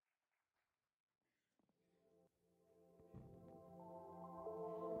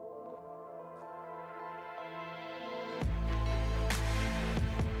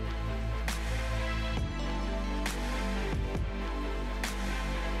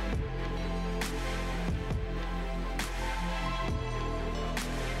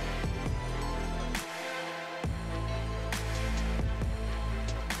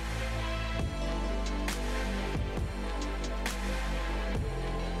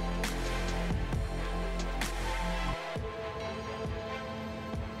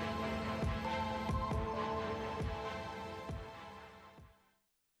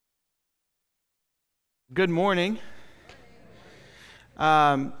Good morning.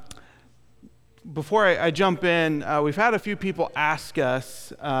 Before I jump in, we've had a few people ask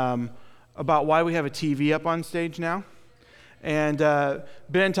us about why we have a TV up on stage now. And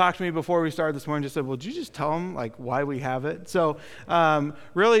Ben talked to me before we started this morning, just said, well, did you just tell them why we have it? So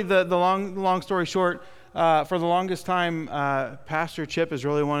really the long story short, for the longest time, Pastor Chip has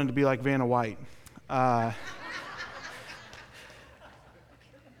really wanted to be like Vanna White.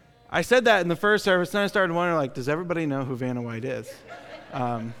 I said that in the first service, then I started wondering, does everybody know who Vanna White is?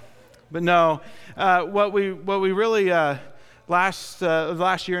 But no, what we really last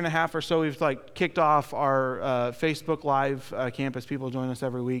year and a half or so, we've kicked off our Facebook Live campus. People join us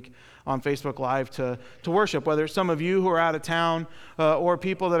every week on Facebook Live to worship. Whether it's some of you who are out of town or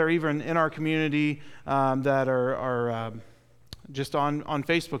people that are even in our community that are just on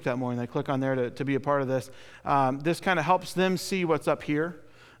Facebook that morning, they click on there to be a part of this. This kind of helps them see what's up here.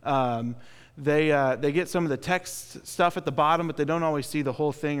 They get some of the text stuff at the bottom, but they don't always see the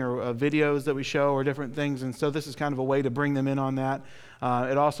whole thing or videos that we show or different things. And so this is kind of a way to bring them in on that.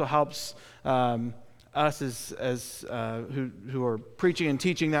 It also helps us as who are preaching and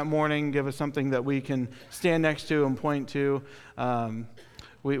teaching that morning, give us something that we can stand next to and point to.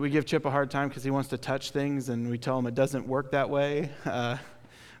 We give Chip a hard time because he wants to touch things, and we tell him it doesn't work that way.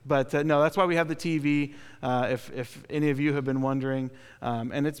 But no, that's why we have the TV. If any of you have been wondering,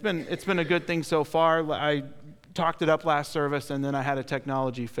 and it's been a good thing so far. I talked it up last service, and then I had a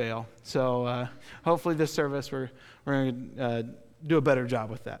technology fail. So hopefully this service we're going to do a better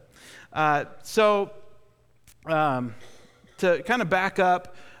job with that. So to kind of back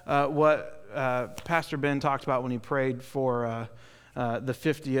up what Pastor Ben talked about when he prayed for the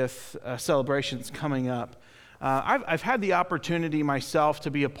 50th celebrations coming up. I've had the opportunity myself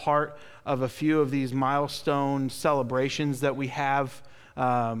to be a part of a few of these milestone celebrations that we have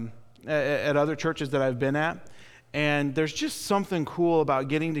at other churches that I've been at. And there's just something cool about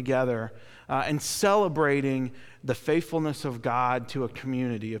getting together and celebrating the faithfulness of God to a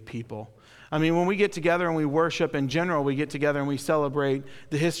community of people. I mean, when we get together and we worship in general, we get together and we celebrate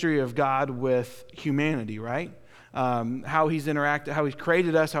the history of God with humanity, right? How he's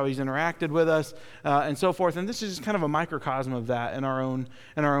created us, how he's interacted with us, and so forth. And this is just kind of a microcosm of that in our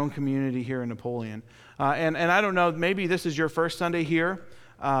own community here in Napoleon. And I don't know, maybe this is your first Sunday here,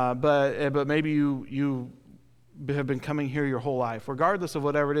 but maybe you have been coming here your whole life. Regardless of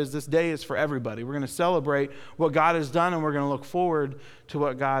whatever it is, this day is for everybody. We're going to celebrate what God has done, and we're going to look forward to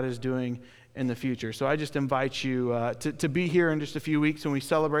what God is doing in the future. So I just invite you to be here in just a few weeks when we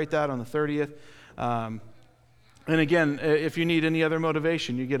celebrate that on the 30th. And again, if you need any other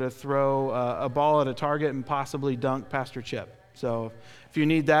motivation, you get to throw a ball at a target and possibly dunk Pastor Chip. So if you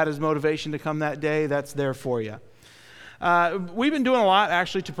need that as motivation to come that day, that's there for you. We've been doing a lot,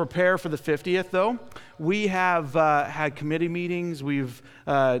 actually, to prepare for the 50th, though. We have had committee meetings. We've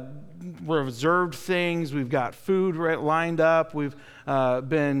reserved things. We've got food lined up. We've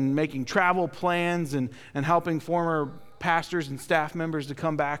been making travel plans and helping former pastors and staff members to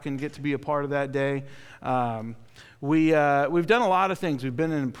come back and get to be a part of that day. We've done a lot of things. We've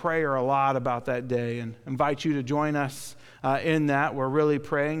been in prayer a lot about that day and invite you to join us in that. We're really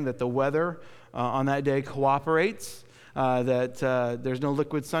praying that the weather on that day cooperates, that there's no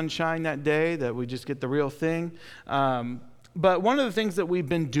liquid sunshine that day, that we just get the real thing. But one of the things that we've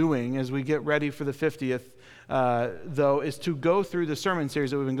been doing as we get ready for the 50th, though, is to go through the sermon series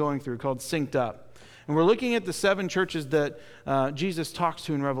that we've been going through called Synced Up. And we're looking at the 7 churches that Jesus talks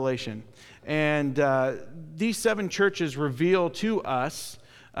to in Revelation. And these 7 churches reveal to us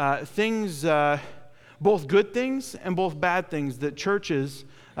things, both good things and both bad things that churches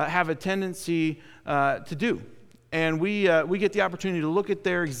have a tendency to do. And we get the opportunity to look at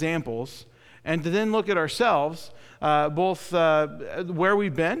their examples and to then look at ourselves, both where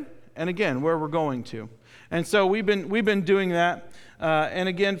we've been and, again, where we're going to. And so we've been doing that. And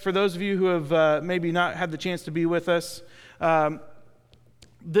again, for those of you who have maybe not had the chance to be with us, the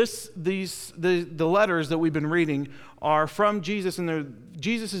letters that we've been reading are from Jesus and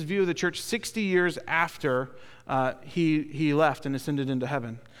Jesus' view of the church 60 years after he left and ascended into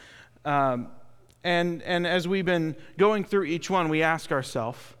heaven. And as we've been going through each one, we ask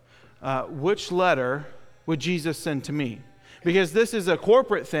ourselves, which letter would Jesus send to me? Because this is a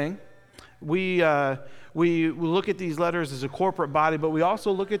corporate thing. We look at these letters as a corporate body, but we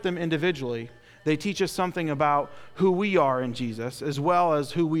also look at them individually. They teach us something about who we are in Jesus, as well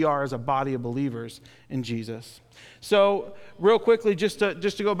as who we are as a body of believers in Jesus. So real quickly, just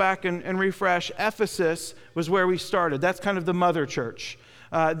to go back and refresh, Ephesus was where we started. That's kind of the mother church.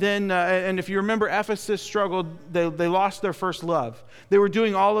 And if you remember, Ephesus struggled. They lost their first love. They were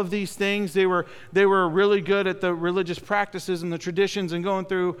doing all of these things. They were really good at the religious practices and the traditions and going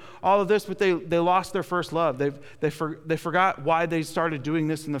through all of this, but they lost their first love. They forgot why they started doing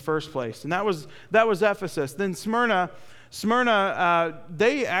this in the first place. And that was Ephesus. Then Smyrna,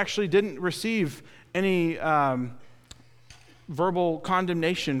 they actually didn't receive any verbal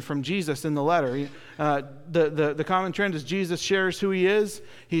condemnation from Jesus in the letter. The common trend is Jesus shares who he is.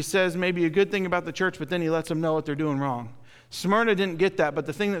 He says maybe a good thing about the church, but then he lets them know what they're doing wrong. Smyrna didn't get that, but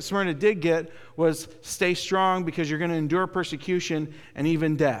the thing that Smyrna did get was stay strong because you're going to endure persecution and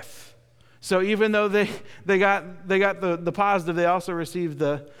even death. So even though they got the positive, they also received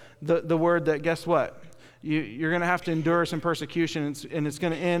the word that, guess what? You're going to have to endure some persecution, and it's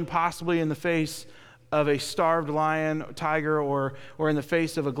going to end possibly in the face of a starved lion, tiger, or in the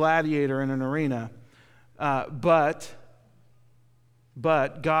face of a gladiator in an arena. But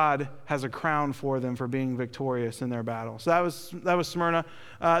God has a crown for them for being victorious in their battle. So that was Smyrna.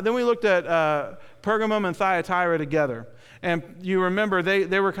 Then we looked at Pergamum and Thyatira together. And you remember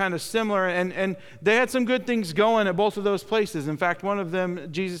they were kind of similar, and they had some good things going at both of those places. In fact, one of them,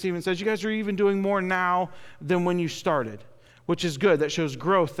 Jesus even says, you guys are even doing more now than when you started, which is good. That shows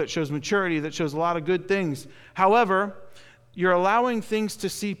growth, that shows maturity, that shows a lot of good things. However, you're allowing things to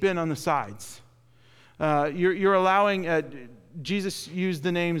seep in on the sides. You're allowing, Jesus used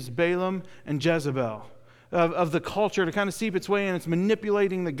the names Balaam and Jezebel of the culture to kind of seep its way in. It's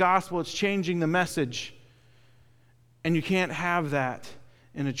manipulating the gospel. It's changing the message. And you can't have that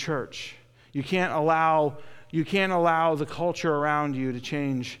in a church. You can't allow the culture around you to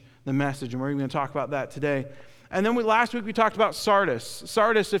change the message. And we're going to talk about that today. And then last week we talked about Sardis.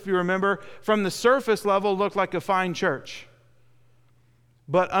 Sardis, if you remember, from the surface level looked like a fine church.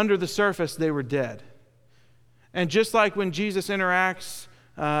 But under the surface, they were dead. And just like when Jesus interacts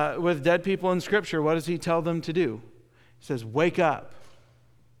with dead people in Scripture, what does he tell them to do? He says, wake up.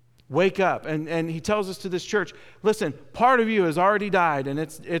 Wake up. And he tells us to this church, listen, part of you has already died and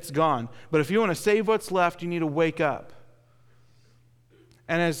it's gone. But if you want to save what's left, you need to wake up.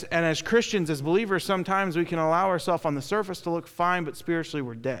 And as Christians, as believers, sometimes we can allow ourselves on the surface to look fine, but spiritually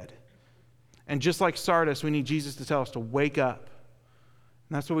we're dead. And just like Sardis, we need Jesus to tell us to wake up.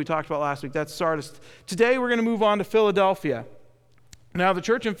 And that's what we talked about last week. That's Sardis. Today we're going to move on to Philadelphia. Now the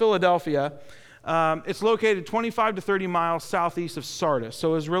church in Philadelphia, it's located 25 to 30 miles southeast of Sardis.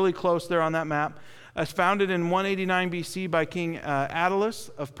 So it's really close there on that map. It's founded in 189 BC by King Attalus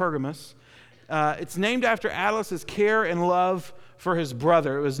of Pergamus. It's named after Attalus' care and love for his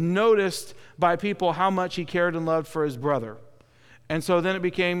brother. It was noticed by people how much he cared and loved for his brother. And so then it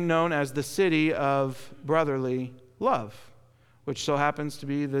became known as the city of brotherly love, which so happens to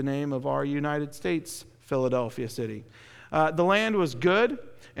be the name of our United States, Philadelphia city. The land was good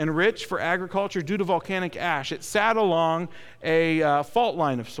and rich for agriculture due to volcanic ash. It sat along a fault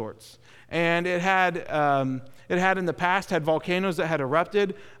line of sorts. And it had in the past had volcanoes that had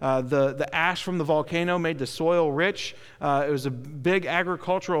erupted. The ash from the volcano made the soil rich. It was a big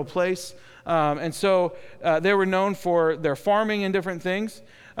agricultural place. And so they were known for their farming and different things.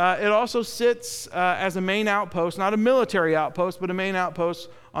 It also sits as a main outpost, not a military outpost, but a main outpost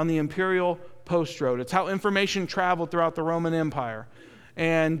on the Imperial Post Road. It's how information traveled throughout the Roman Empire.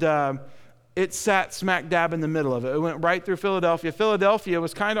 And it sat smack dab in the middle of it. It went right through Philadelphia. Philadelphia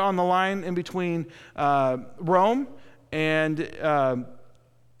was kind of on the line in between Rome and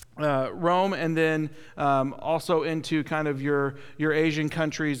then also into kind of your Asian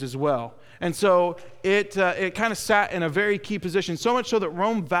countries as well. And so it kind of sat in a very key position, so much so that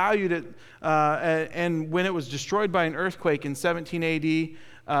Rome valued it. And when it was destroyed by an earthquake in 17 AD,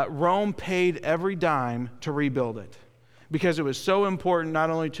 Rome paid every dime to rebuild it, because it was so important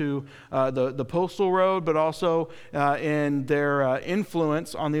not only to the postal road, but also in their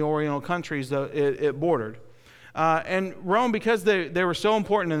influence on the Oriental countries that it bordered. And Rome, because they were so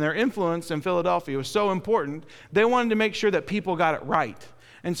important, and their influence in Philadelphia was so important, they wanted to make sure that people got it right.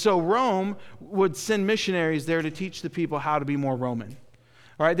 And so Rome would send missionaries there to teach the people how to be more Roman.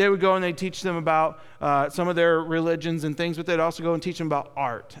 All right, they would go and they'd teach them about some of their religions and things, but they'd also go and teach them about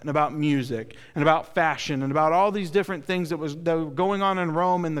art and about music and about fashion and about all these different things that were going on in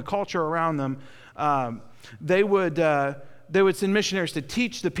Rome and the culture around them. They would send missionaries to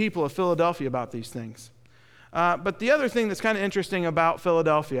teach the people of Philadelphia about these things. But the other thing that's kind of interesting about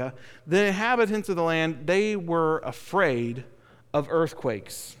Philadelphia, the inhabitants of the land, they were afraid of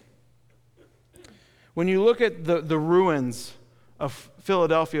earthquakes. When you look at the ruins of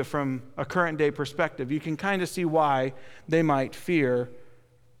Philadelphia from a current day perspective, you can kind of see why they might fear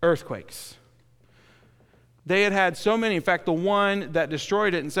earthquakes. They had so many. In fact, the one that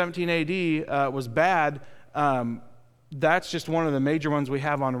destroyed it in 17 AD was bad. That's just one of the major ones we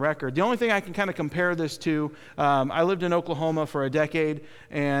have on record. The only thing I can kind of compare this to, I lived in Oklahoma for a decade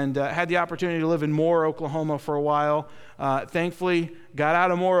and had the opportunity to live in Moore, Oklahoma for a while. Thankfully, got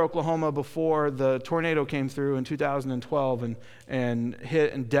out of Moore, Oklahoma before the tornado came through in 2012 and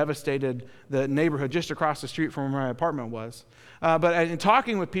hit and devastated the neighborhood just across the street from where my apartment was. But in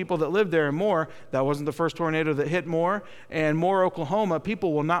talking with people that lived there in Moore, that wasn't the first tornado that hit Moore. And Moore, Oklahoma,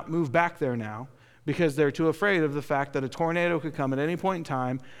 people will not move back there now, because they're too afraid of the fact that a tornado could come at any point in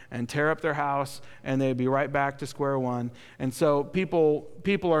time and tear up their house, and they'd be right back to square one. And so people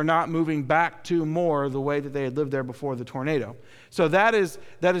are not moving back to Moore the way that they had lived there before the tornado. So that is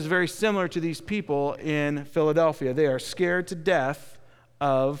very similar to these people in Philadelphia. They are scared to death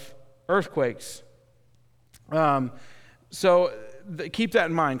of earthquakes. Keep that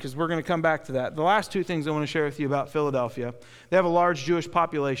in mind, because we're going to come back to that. The last two things I want to share with you about Philadelphia: they have a large Jewish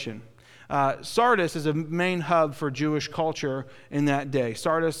population. Sardis is a main hub for Jewish culture in that day.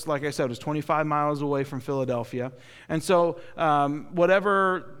 Sardis, like I said, was 25 miles away from Philadelphia. And so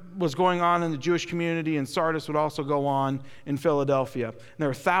whatever was going on in the Jewish community in Sardis would also go on in Philadelphia. And there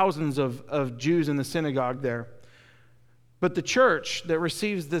are thousands of Jews in the synagogue there. But the church that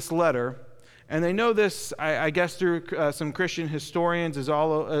receives this letter, and they know this, I guess, through some Christian historians as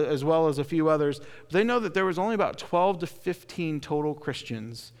well as a few others, but they know that there was only about 12 to 15 total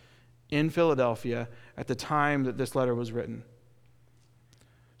Christians in Philadelphia at the time that this letter was written.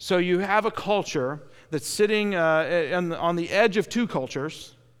 So you have a culture that's sitting on the edge of two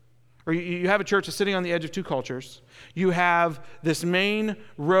cultures, or you have a church that's sitting on the edge of two cultures. You have this main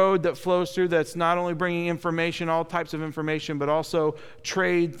road that flows through that's not only bringing information, all types of information, but also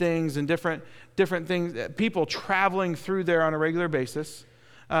trade things and different things, people traveling through there on a regular basis.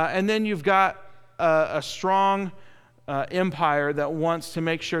 And then you've got a strong empire that wants to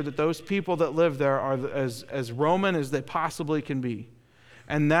make sure that those people that live there are as Roman as they possibly can be.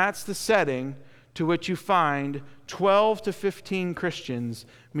 And that's the setting to which you find 12 to 15 Christians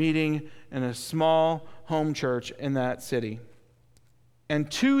meeting in a small home church in that city. And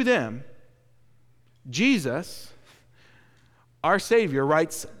to them, Jesus, our Savior,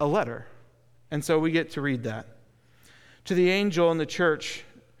 writes a letter. And so we get to read that. To the angel in the church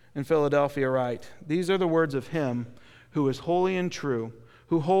in Philadelphia write, "These are the words of him who is holy and true,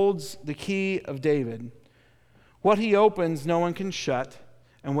 who holds the key of David. What he opens, no one can shut,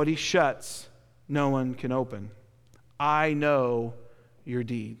 and what he shuts, no one can open. I know your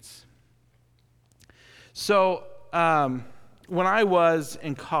deeds." So, when I was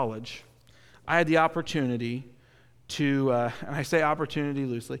in college, I had the opportunity to, and I say opportunity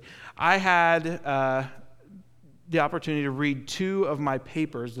loosely, I had the opportunity to read two of my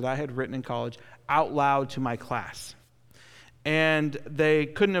papers that I had written in college out loud to my class. And they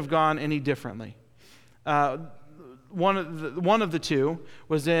couldn't have gone any differently. One of the two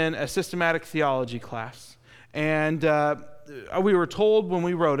was in a systematic theology class. And we were told when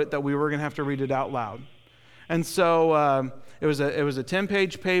we wrote it that we were going to have to read it out loud. And so it was a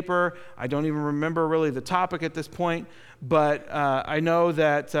 10-page paper. I don't even remember really the topic at this point, but I know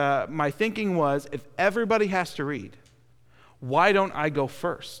that my thinking was, if everybody has to read, why don't I go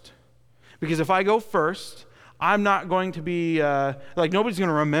first? Because if I go first, I'm not going to be, nobody's going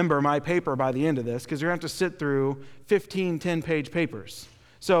to remember my paper by the end of this, because you're going to have to sit through 15 10-page papers.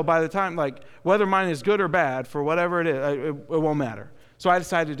 So by the time, whether mine is good or bad, for whatever it is, it won't matter. So I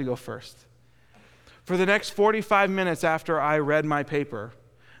decided to go first. For the next 45 minutes after I read my paper,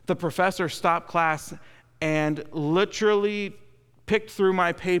 the professor stopped class and literally picked through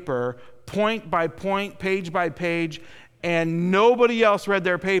my paper, point by point, page by page, and nobody else read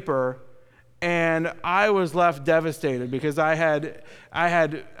their paper. And I was left devastated because I had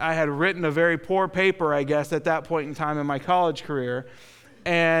written a very poor paper, I guess, at that point in time in my college career.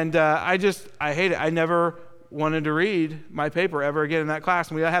 And I hate it. I never wanted to read my paper ever again in that class.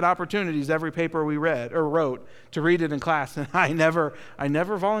 And we had opportunities every paper we read or wrote to read it in class. And I never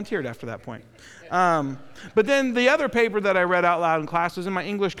volunteered after that point. But then the other paper that I read out loud in class was in my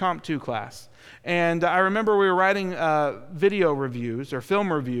English Comp 2 class. And I remember we were writing video reviews or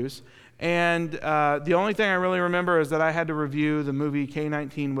film reviews. And the only thing I really remember is that I had to review the movie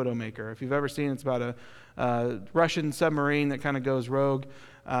K-19 Widowmaker. If you've ever seen it, it's about a Russian submarine that kind of goes rogue.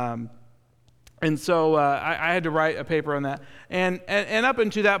 And so I had to write a paper on that. And up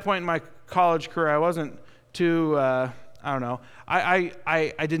until that point in my college career, I wasn't too, I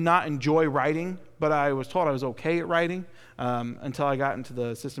did not enjoy writing, but I was told I was okay at writing until I got into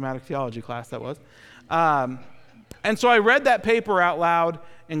the systematic theology class that was. And so I read that paper out loud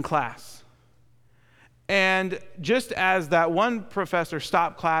in class. And just as that one professor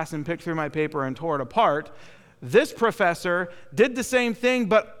stopped class and picked through my paper and tore it apart, this professor did the same thing,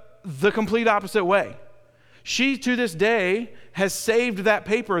 but the complete opposite way. She, to this day, has saved that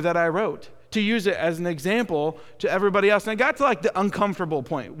paper that I wrote to use it as an example to everybody else. And I got to like the uncomfortable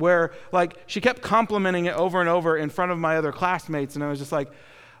point where like she kept complimenting it over and over in front of my other classmates. And I was just like,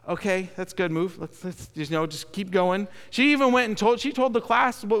 okay, that's a good move. Let's just keep going. She even went and told the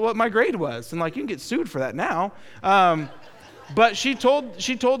class what my grade was. And like, you can get sued for that now. But she told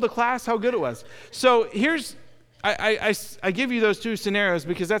the class how good it was. So here's, I give you those two scenarios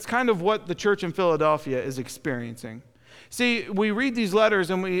because that's kind of what the church in Philadelphia is experiencing. See, we read these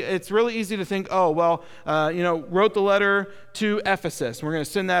letters and it's really easy to think, oh, well, wrote the letter to Ephesus. We're going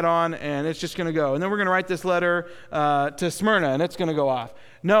to send that on and it's just going to go. And then we're going to write this letter to Smyrna and it's going to go off.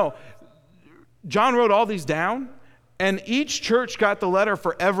 No, John wrote all these down and each church got the letter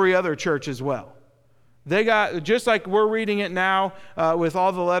for every other church as well. They got, just like we're reading it now with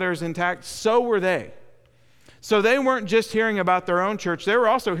all the letters intact, so were they. So they weren't just hearing about their own church, they were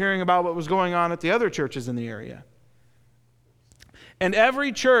also hearing about what was going on at the other churches in the area. And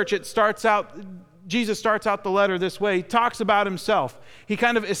every church, Jesus starts out the letter this way. He talks about himself. He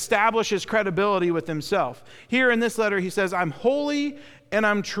kind of establishes credibility with himself. Here in this letter, he says, I'm holy and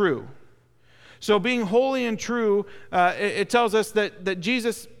I'm true. So being holy and true, it tells us that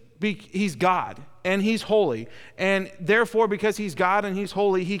Jesus, he's God and he's holy. And therefore, because he's God and he's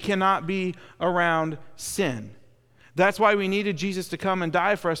holy, he cannot be around sin. That's why we needed Jesus to come and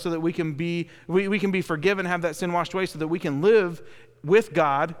die for us so that we can be forgiven, have that sin washed away, so that we can live with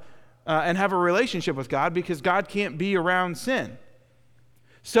God and have a relationship with God, because God can't be around sin.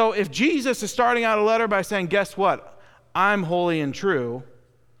 So if Jesus is starting out a letter by saying, guess what? I'm holy and true,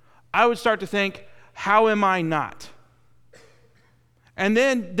 I would start to think, how am I not? And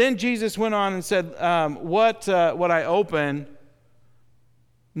then Jesus went on and said, what I open,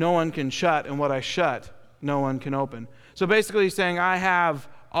 no one can shut, and what I shut, no one can open. So basically he's saying, I have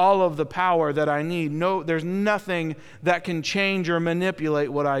all of the power that I need. No, there's nothing that can change or manipulate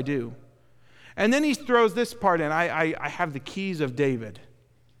what I do. And then he throws this part in. I have the keys of David.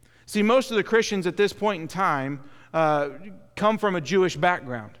 See, most of the Christians at this point in time come from a Jewish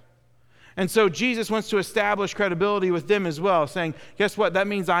background. And so Jesus wants to establish credibility with them as well, saying, guess what? That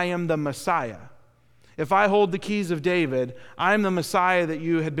means I am the Messiah. If I hold the keys of David, I'm the Messiah that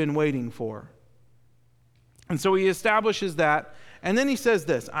you had been waiting for. And so he establishes that. And then he says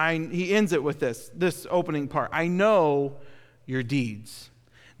this, he ends it with this opening part. I know your deeds.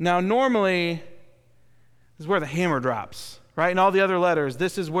 Now, normally, this is where the hammer drops, right? In all the other letters,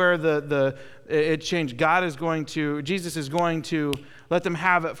 this is where it changed. Jesus is going to let them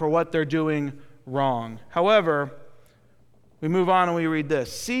have it for what they're doing wrong. However, we move on and we read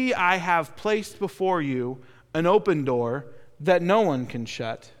this. See, I have placed before you an open door that no one can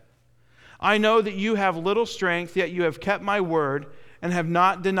shut. I know that you have little strength, yet you have kept my word and have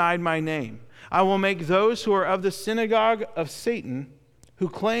not denied my name. I will make those who are of the synagogue of Satan, who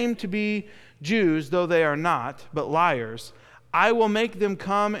claim to be Jews, though they are not, but liars, I will make them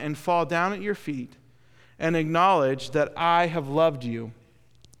come and fall down at your feet and acknowledge that I have loved you.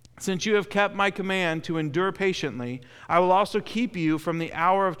 Since you have kept my command to endure patiently, I will also keep you from the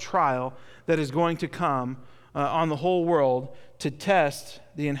hour of trial that is going to come on the whole world to test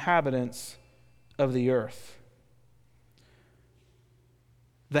the inhabitants of the earth.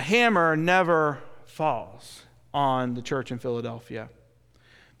 The hammer never falls on the church in Philadelphia.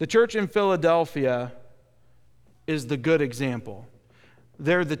 The church in Philadelphia is the good example.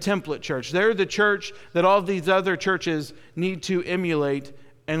 They're the template church. They're the church that all these other churches need to emulate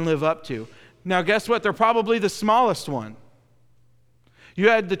and live up to. Now, guess what? They're probably the smallest one. You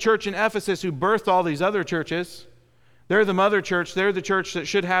had the church in Ephesus who birthed all these other churches. They're the mother church. They're the church that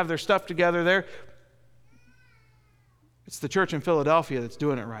should have their stuff together. It's the church in Philadelphia that's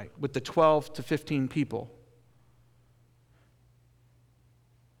doing it right, with the 12 to 15 people.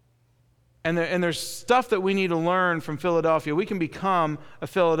 And there's stuff that we need to learn from Philadelphia. We can become a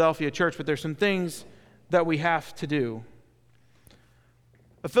Philadelphia church, but there's some things that we have to do.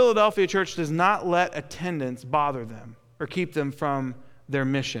 A Philadelphia church does not let attendance bother them or keep them from their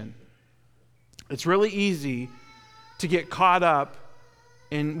mission. It's really easy to get caught up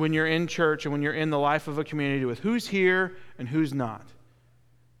when you're in church and when you're in the life of a community with who's here and who's not.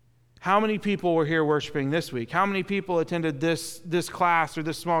 How many people were here worshiping this week? How many people attended this class or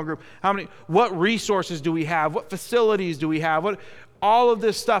this small group? What resources do we have? What facilities do we have? All of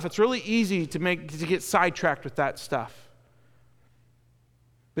this stuff. It's really easy to get sidetracked with that stuff.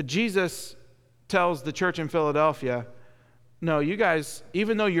 But Jesus tells the church in Philadelphia, no, you guys,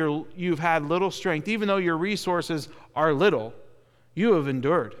 even though you've had little strength, even though your resources are little, you have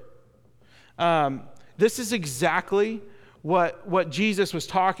endured. This is exactly what Jesus was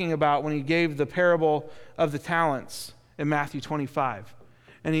talking about when he gave the parable of the talents in Matthew 25.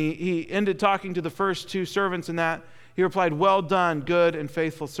 And he ended talking to the first two servants in that. He replied, "Well done, good and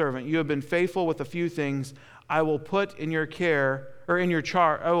faithful servant. You have been faithful with a few things. I will put in your care, or in your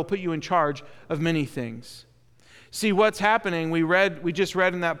charge. I will put you in charge of many things." See, what's happening, we just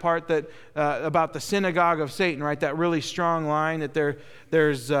read in that part that about the synagogue of Satan, right? That really strong line that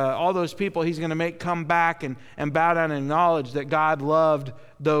there's all those people he's going to make come back and bow down and acknowledge that God loved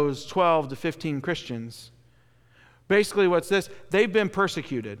those 12 to 15 Christians. Basically, what's this? They've been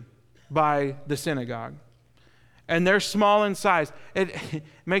persecuted by the synagogue. And they're small in size. It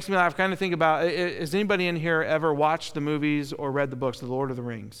makes me laugh, kind of think about, has anybody in here ever watched the movies or read the books, The Lord of the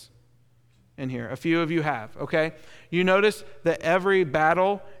Rings? In here. A few of you have, okay? You notice that every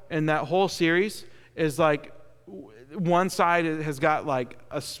battle in that whole series is like one side has got like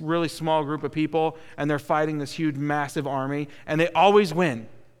a really small group of people and they're fighting this huge, massive army, and they always win.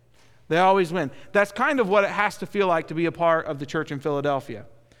 They always win. That's kind of what it has to feel like to be a part of the church in Philadelphia.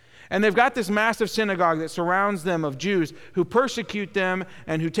 And they've got this massive synagogue that surrounds them of Jews who persecute them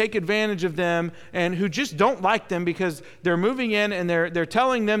and who take advantage of them and who just don't like them because they're moving in and they're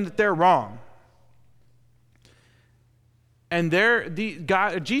telling them that they're wrong. And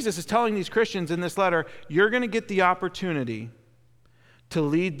Jesus is telling these Christians in this letter, you're going to get the opportunity to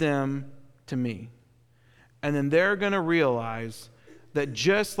lead them to me. And then they're going to realize that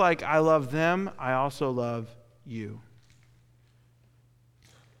just like I love them, I also love you.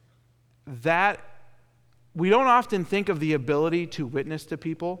 That we don't often think of the ability to witness to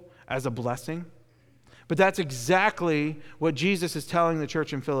people as a blessing, but that's exactly what Jesus is telling the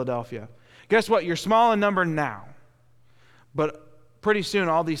church in Philadelphia. Guess what? You're small in number now. But pretty soon,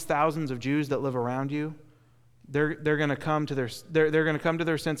 all these thousands of Jews that live around you, they're going to come to their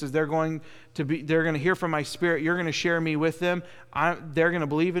senses. They're going to hear from my Spirit. You're going to share me with them. They're going to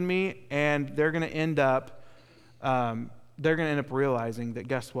believe in me, and they're going to end up realizing that,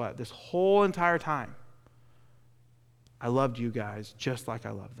 guess what? This whole entire time, I loved you guys just like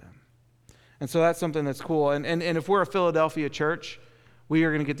I love them. And so that's something that's cool. And if we're a Philadelphia church, we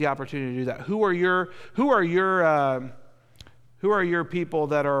are going to get the opportunity to do that. Who are your people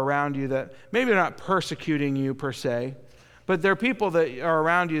that are around you that maybe they're not persecuting you per se, but they're people that are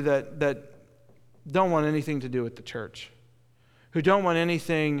around you that don't want anything to do with the church, who don't want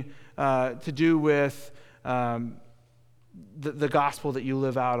anything to do with the gospel that you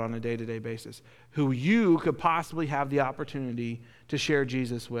live out on a day-to-day basis, who you could possibly have the opportunity to share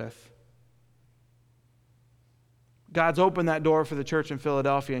Jesus with. God's opened that door for the church in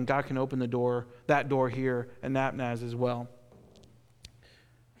Philadelphia, and God can open that door here in Napnaz as well.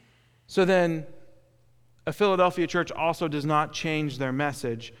 So then, a Philadelphia church also does not change their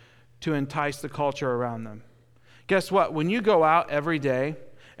message to entice the culture around them. Guess what? When you go out every day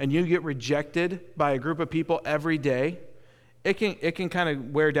and you get rejected by a group of people every day, it can kind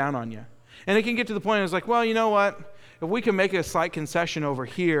of wear down on you. And it can get to the point where it's like, well, you know what? If we can make a slight concession over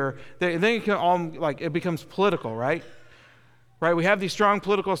here, then it becomes political, right? Right, we have these strong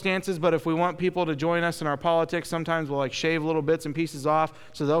political stances, but if we want people to join us in our politics, sometimes we'll shave little bits and pieces off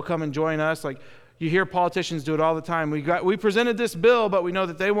so they'll come and join us. You hear politicians do it all the time. We presented this bill, but we know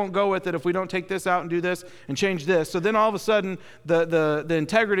that they won't go with it if we don't take this out and do this and change this. So then all of a sudden, the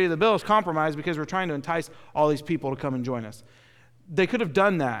integrity of the bill is compromised because we're trying to entice all these people to come and join us. They could have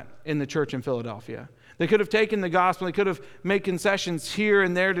done that in the church in Philadelphia. They could have taken the gospel, they could have made concessions here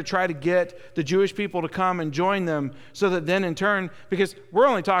and there to try to get the Jewish people to come and join them so that then in turn, because we're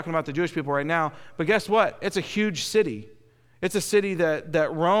only talking about the Jewish people right now, but guess what? It's a huge city. It's a city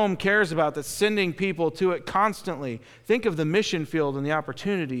that Rome cares about, that's sending people to it constantly. Think of the mission field and the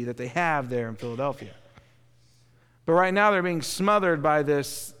opportunity that they have there in Philadelphia. But right now they're being smothered by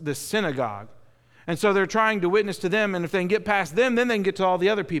this synagogue. And so they're trying to witness to them, and if they can get past them, then they can get to all the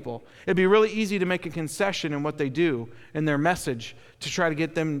other people. It'd be really easy to make a concession in what they do in their message to try to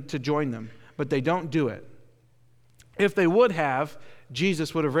get them to join them, but they don't do it. If they would have,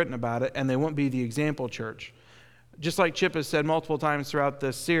 Jesus would have written about it, and they wouldn't be the example church. Just like Chip has said multiple times throughout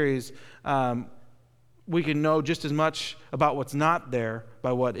this series, we can know just as much about what's not there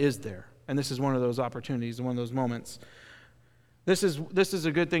by what is there. And this is one of those opportunities, one of those moments. This is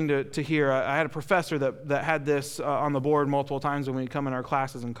a good thing to hear. I had a professor that had this on the board multiple times when we come in our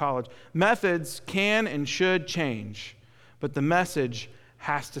classes in college. Methods can and should change, but the message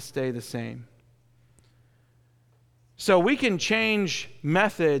has to stay the same. So we can change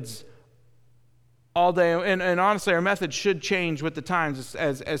methods all day. And honestly, our methods should change with the times.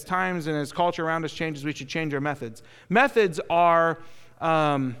 As times and as culture around us changes, we should change our methods. Methods are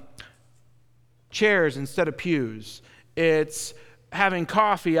chairs instead of pews. It's having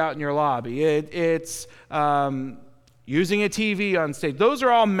coffee out in your lobby. It's using a TV on stage. Those are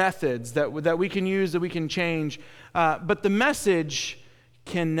all methods that we can use, that we can change. But the message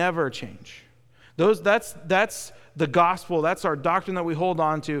can never change. That's the gospel. That's our doctrine that we hold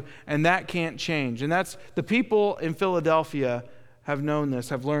on to, and that can't change. And that's the people in Philadelphia have known this,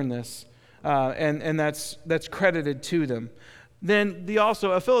 have learned this, and that's credited to them. Then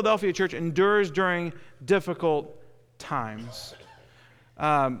a Philadelphia church endures during difficult times.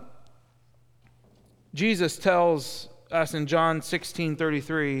 Jesus tells us in John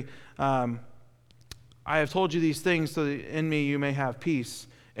 16:33, I have told you these things so that in me you may have peace.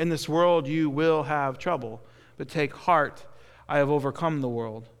 In this world you will have trouble, but take heart, I have overcome the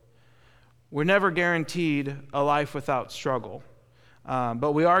world. We're never guaranteed a life without struggle,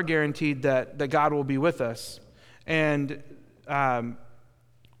 but we are guaranteed that God will be with us. And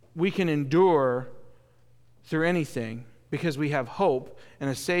we can endure through anything because we have hope and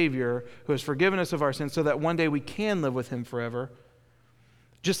a Savior who has forgiven us of our sins so that one day we can live with Him forever.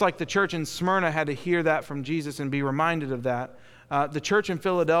 Just like the church in Smyrna had to hear that from Jesus and be reminded of that, the church in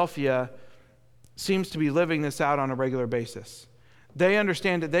Philadelphia seems to be living this out on a regular basis. They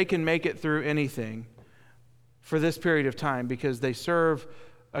understand that they can make it through anything for this period of time because they serve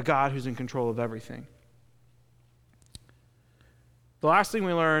a God who's in control of everything. The last thing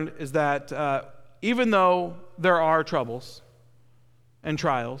we learned is that even though there are troubles and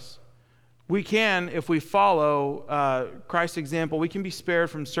trials, we can, if we follow Christ's example, we can be spared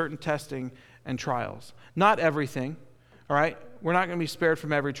from certain testing and trials. Not everything, all right? We're not going to be spared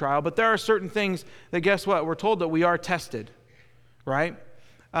from every trial, but there are certain things that, guess what? We're told that we are tested, right?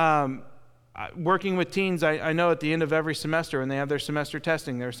 Working with teens, I know at the end of every semester when they have their semester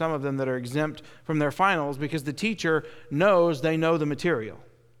testing, there are some of them that are exempt from their finals because the teacher knows they know the material,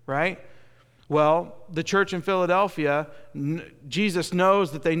 right? Well, the church in Philadelphia, Jesus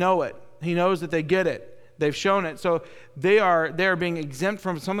knows that they know it. He knows that they get it. They've shown it. So they are being exempt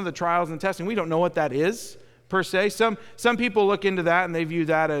from some of the trials and testing. We don't know what that is, per se. Some people look into that and they view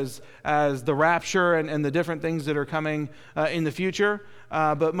that as the rapture and the different things that are coming in the future.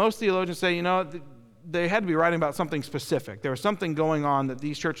 But most theologians say, they had to be writing about something specific. There was something going on that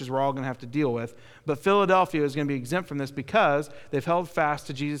these churches were all going to have to deal with. But Philadelphia is going to be exempt from this because they've held fast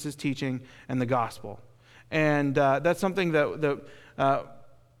to Jesus' teaching and the gospel. And that's something that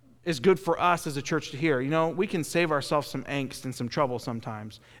is good for us as a church to hear. We can save ourselves some angst and some trouble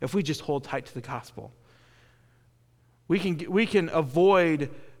sometimes if we just hold tight to the gospel. We can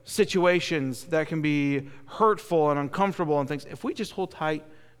avoid situations that can be hurtful and uncomfortable and things if we just hold tight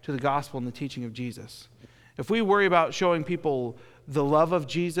to the gospel and the teaching of Jesus. If we worry about showing people the love of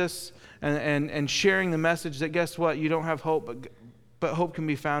Jesus and sharing the message that, guess what, you don't have hope, but hope can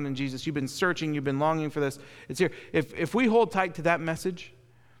be found in Jesus. You've been searching, you've been longing for this. It's here. If we hold tight to that message,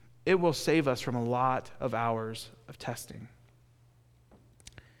 it will save us from a lot of hours of testing.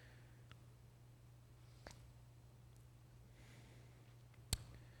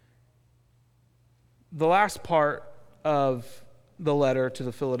 The last part of the letter to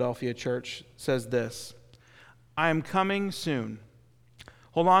the Philadelphia church says this: I am coming soon.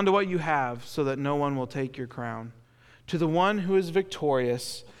 Hold on to what you have so that no one will take your crown. To the one who is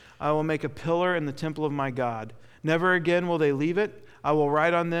victorious, I will make a pillar in the temple of my God. Never again will they leave it. I will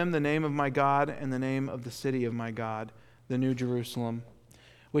write on them the name of my God and the name of the city of my God, the New Jerusalem,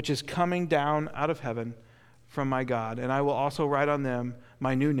 which is coming down out of heaven from my God. And I will also write on them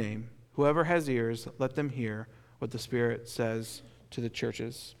my new name. Whoever has ears, let them hear what the Spirit says to the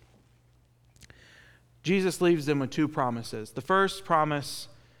churches. Jesus leaves them with two promises. The first promise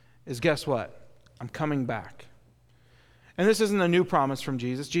is, guess what? I'm coming back. And this isn't a new promise from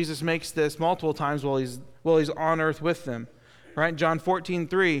Jesus. Jesus makes this multiple times while he's on earth with them. Right? John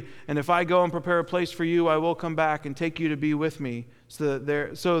 14:3, and if I go and prepare a place for you, I will come back and take you to be with me so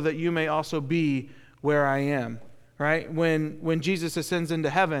that you may also be where I am. Right? When Jesus ascends into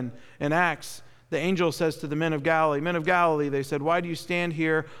heaven in Acts, the angel says to the men of Galilee, they said, why do you stand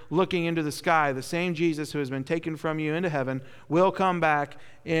here looking into the sky? The same Jesus who has been taken from you into heaven will come back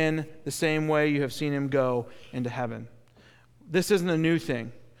in the same way you have seen him go into heaven. This isn't a new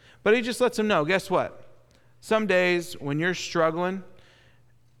thing. But he just lets them know, guess what? Some days when you're struggling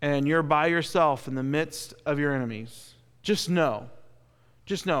and you're by yourself in the midst of your enemies, just know,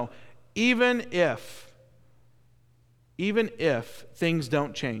 even if things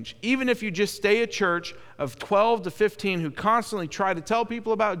don't change, even if you just stay a church of 12 to 15 who constantly try to tell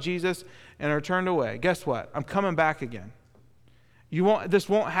people about Jesus and are turned away, guess what? I'm coming back again. This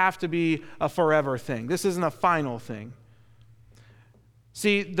won't have to be a forever thing. This isn't a final thing.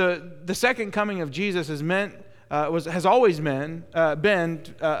 See, the second coming of Jesus has always been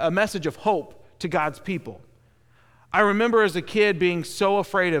a message of hope to God's people. I remember as a kid being so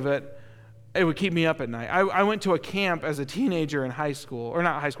afraid of it, it would keep me up at night. I went to a camp as a teenager in high school, or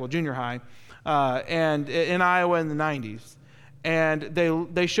not high school, junior high, and in Iowa in the 90s. And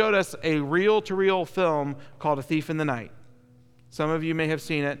they showed us a reel-to-reel film called A Thief in the Night. Some of you may have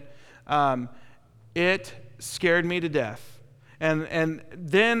seen it. It scared me to death. And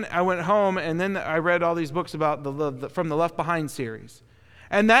then I went home, and then I read all these books about from the Left Behind series.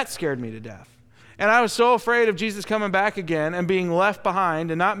 And that scared me to death. And I was so afraid of Jesus coming back again and being left behind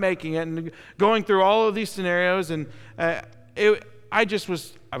and not making it and going through all of these scenarios. And I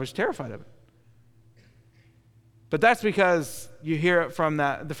was terrified of it. But that's because you hear it from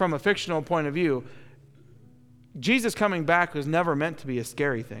a fictional point of view. Jesus coming back was never meant to be a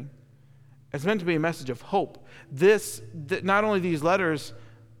scary thing. It's meant to be a message of hope. Not only these letters,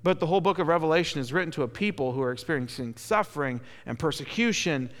 but the whole book of Revelation is written to a people who are experiencing suffering and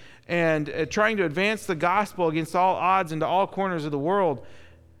persecution and trying to advance the gospel against all odds into all corners of the world.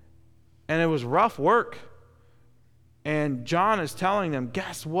 And it was rough work. And John is telling them,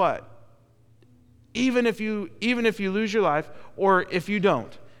 guess what? Even if you lose your life, or if you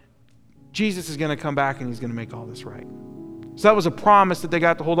don't, Jesus is going to come back and he's going to make all this right. So that was a promise that they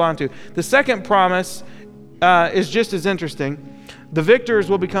got to hold on to. The second promise is just as interesting. The victors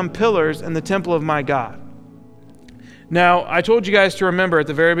will become pillars in the temple of my God. Now, I told you guys to remember at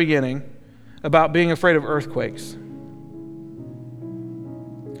the very beginning about being afraid of earthquakes.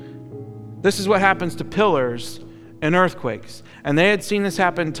 This is what happens to pillars and earthquakes. And they had seen this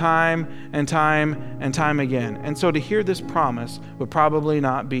happen time and time and time again. And so to hear this promise would probably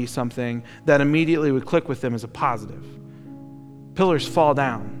not be something that immediately would click with them as a positive. Pillars fall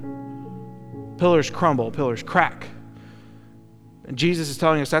down. Pillars crumble. Pillars crack. And Jesus is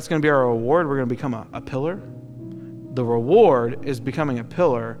telling us that's going to be our reward. We're going to become a pillar. The reward is becoming a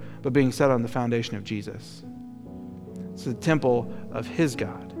pillar, but being set on the foundation of Jesus. It's the temple of his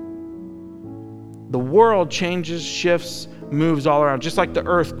God. The world changes, shifts, moves all around, just like the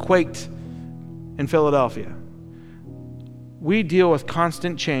earth quaked in Philadelphia. We deal with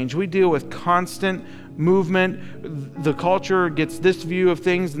constant change. We deal with constant movement. The culture gets this view of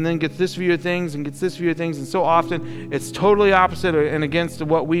things and then gets this view of things and gets this view of things. And so often it's totally opposite and against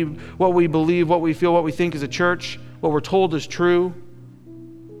what we believe, what we feel, what we think is a church, what we're told is true.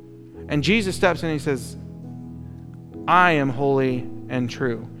 And Jesus steps in and he says, I am holy and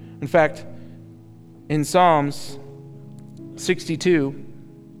true. In fact, in Psalms 62,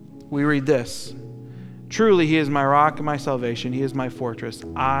 we read this. Truly, he is my rock and my salvation. He is my fortress.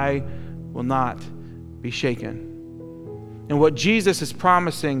 I will not be shaken. And what Jesus is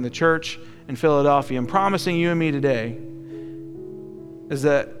promising the church in Philadelphia and promising you and me today is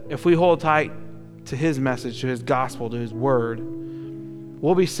that if we hold tight to his message, to his gospel, to his word,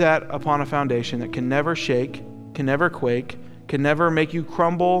 we'll be set upon a foundation that can never shake, can never quake, can never make you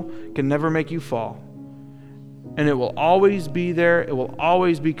crumble, can never make you fall. And it will always be there. It will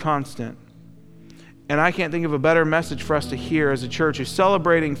always be constant. And I can't think of a better message for us to hear as a church who's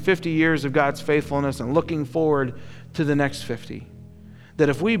celebrating 50 years of God's faithfulness and looking forward to the next 50. That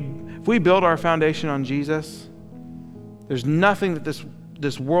if we build our foundation on Jesus, there's nothing that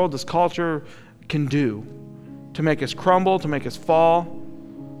this world, this culture can do to make us crumble, to make us fall,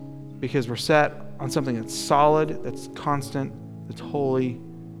 because we're set on something that's solid, that's constant, that's holy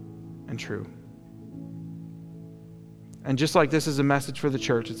and true. And just like this is a message for the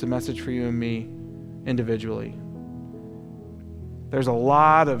church, it's a message for you and me individually. There's a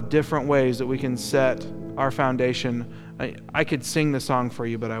lot of different ways that we can set our foundation. I could sing the song for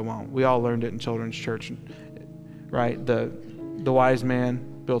you, but I won't. We all learned it in children's church, right? The wise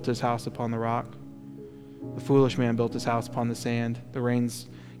man built his house upon the rock. The foolish man built his house upon the sand. The rains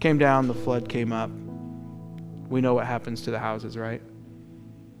came down, the flood came up. We know what happens to the houses, right?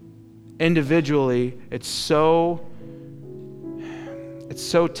 Individually, it's so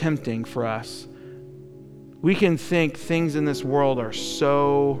tempting for us. We can think things in this world are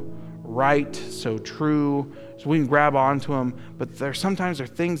so right, so true, so we can grab onto them, but sometimes there are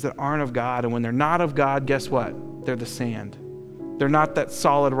things that aren't of God, and when they're not of God, guess what? They're the sand. They're not that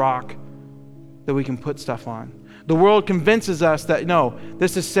solid rock that we can put stuff on. The world convinces us that, no,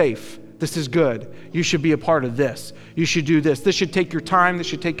 this is safe. This is good. You should be a part of this. You should do this. This should take your time. This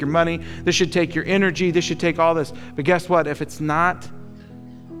should take your money. This should take your energy. This should take all this. But guess what? If it's not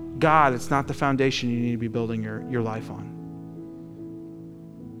God, it's not the foundation you need to be building your life on.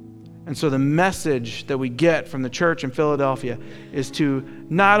 And so the message that we get from the church in Philadelphia is to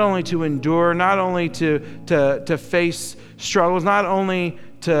not only to endure, not only to face struggles, not only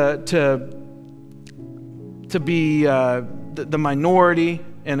to be the minority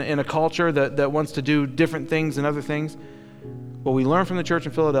in a culture that wants to do different things and other things. What we learn from the church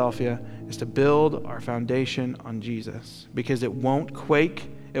in Philadelphia is to build our foundation on Jesus, because it won't quake,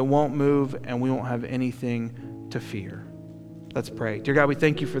 it won't move, and we won't have anything to fear. Let's pray. Dear God, we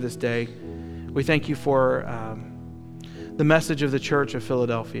thank you for this day. We thank you for the message of the church of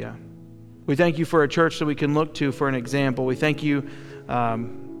Philadelphia. We thank you for a church that we can look to for an example. We thank you that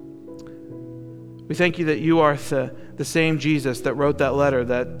you are the same Jesus that wrote that letter,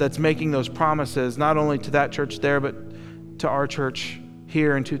 that's making those promises, not only to that church there, but to our church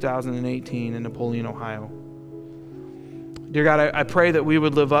here in 2018 in Napoleon, Ohio. Dear God, I pray that we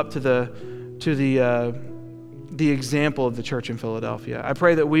would live up to the example of the church in Philadelphia. I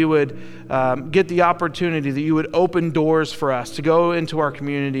pray that we would get the opportunity, that you would open doors for us to go into our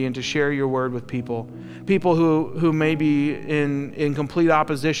community and to share your word with people who may be in complete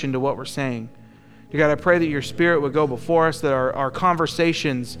opposition to what we're saying. Dear God, I pray that your Spirit would go before us, that our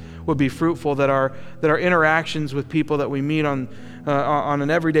conversations would be fruitful, that our interactions with people that we meet on an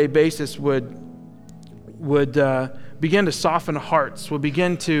everyday basis would begin to soften hearts, would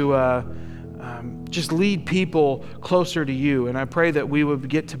begin to just lead people closer to you. And I pray that we would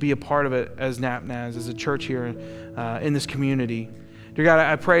get to be a part of it as NapNaz, as a church here in this community. Dear God,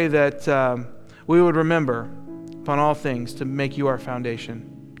 I pray that we would remember upon all things to make you our foundation.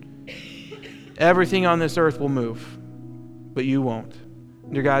 Everything on this earth will move, but you won't.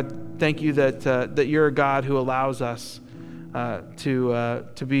 Dear God, thank you that you're a God who allows us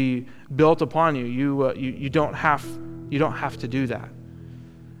to be built upon you. You don't have to do that.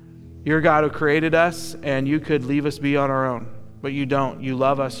 You're a God who created us, and you could leave us be on our own, but you don't. You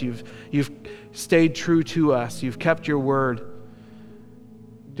love us. You've stayed true to us. You've kept your word.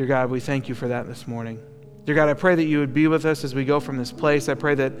 Dear God, we thank you for that this morning. Dear God, I pray that you would be with us as we go from this place. I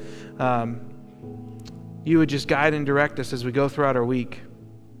pray that you would just guide and direct us as we go throughout our week.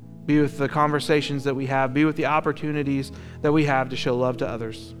 Be with the conversations that we have. Be with the opportunities that we have to show love to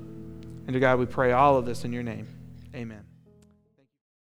others. And dear God, we pray all of this in your name. Amen.